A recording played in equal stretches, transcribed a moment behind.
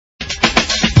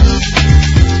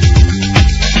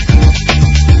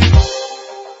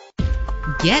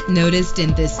Get noticed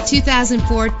in this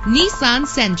 2004 Nissan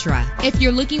Sentra. If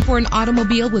you're looking for an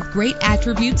automobile with great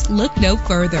attributes, look no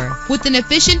further. With an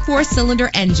efficient 4-cylinder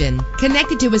engine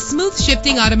connected to a smooth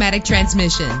shifting automatic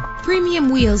transmission, premium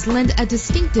wheels lend a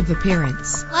distinctive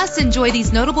appearance. Plus, enjoy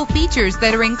these notable features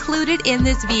that are included in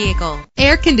this vehicle: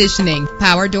 air conditioning,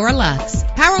 power door locks,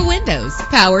 power windows,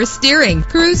 power steering,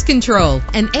 cruise control,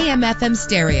 an AM/FM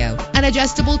stereo, an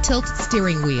adjustable tilt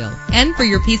steering wheel. And for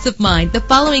your peace of mind, the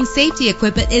following safety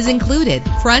equipment is included: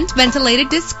 front ventilated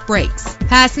disc brakes,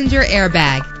 passenger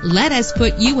airbag. Let us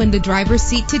put you in the driver's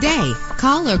seat today.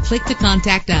 Call or click to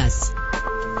contact us.